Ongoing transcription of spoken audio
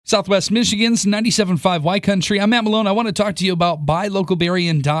Southwest Michigan's 97.5 Y Country. I'm Matt Malone. I want to talk to you about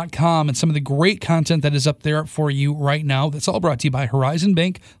BuyLocalBarian.com and some of the great content that is up there for you right now. That's all brought to you by Horizon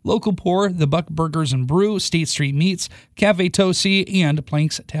Bank, Local Pour, The Buck Burgers and Brew, State Street Meats, Cafe Tosi, and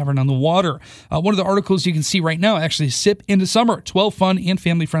Planks Tavern on the Water. One of the articles you can see right now, actually, Sip into Summer, 12 fun and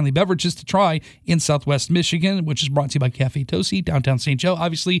family-friendly beverages to try in Southwest Michigan, which is brought to you by Cafe Tosi, downtown St. Joe.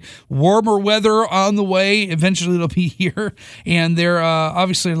 Obviously, warmer weather on the way. Eventually, it'll be here. And they're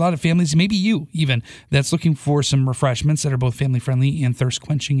obviously a lot of families, maybe you even, that's looking for some refreshments that are both family-friendly and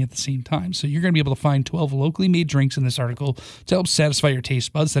thirst-quenching at the same time. So you're going to be able to find 12 locally made drinks in this article to help satisfy your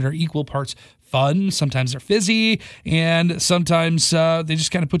taste buds that are equal parts fun. Sometimes they're fizzy, and sometimes they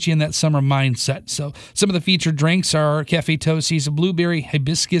just kind of put you in that summer mindset. So some of the featured drinks are Cafe Tosi's Blueberry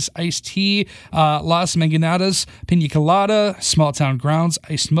Hibiscus Iced Tea, Las Mangonadas Pina Colada, Small Town Grounds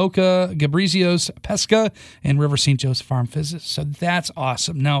Iced Mocha, Gabrizio's Pesca, and River St. Joe's Farm Fizzes. So that's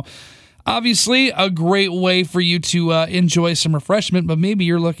awesome. Now, obviously, a great way for you to enjoy some refreshment, but maybe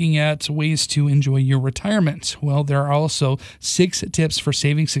you're looking at ways to enjoy your retirement. Well, there are also 6 tips for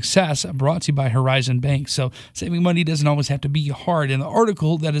saving success brought to you by Horizon Bank. So saving money doesn't always have to be hard. And the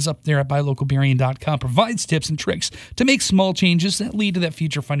article that is up there at BuyLocalBarian.com provides tips and tricks to make small changes that lead to that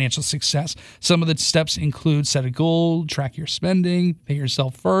future financial success. Some of the steps include set a goal, track your spending, pay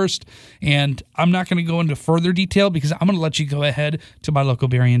yourself first. And I'm not going to go into further detail because I'm going to let you go ahead to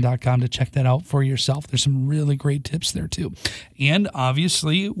BuyLocalBarian.com to check that out for yourself. There's some really great tips there too. And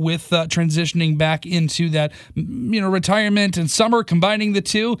obviously with transitioning back into that, retirement and summer, combining the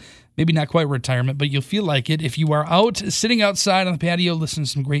two, maybe not quite retirement, but you'll feel like it if you are out sitting outside on the patio listening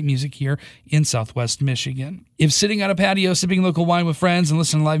to some great music here in Southwest Michigan. If sitting on a patio, sipping local wine with friends and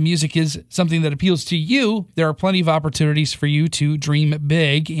listening to live music is something that appeals to you, there are plenty of opportunities for you to dream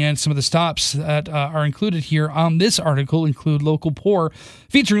big. And some of the stops that are included here on this article include Local Pour,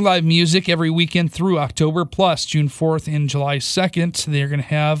 featuring live music every weekend through October, plus June 4th and July 2nd. They're going to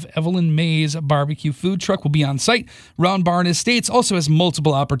have Evelyn May's barbecue food truck will be on site. Round Barn Estates also has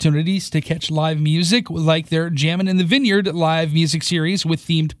multiple opportunities to catch live music, like their Jammin' in the Vineyard live music series with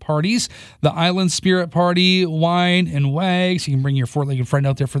themed parties, the Island Spirit Party, Wine and Wags. You can bring your four-legged friend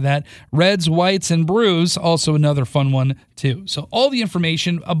out there for that. Reds, Whites, and Brews, also another fun one too. So all the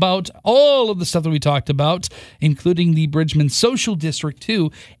information about all of the stuff that we talked about, including the Bridgman Social District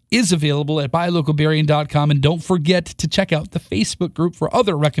 2, is available at BuyLocalBarian.com. And don't forget to check out the Facebook group for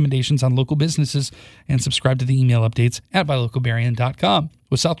other recommendations on local businesses and subscribe to the email updates at BuyLocalBarian.com.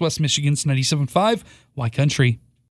 With Southwest Michigan's 97.5 Y Country.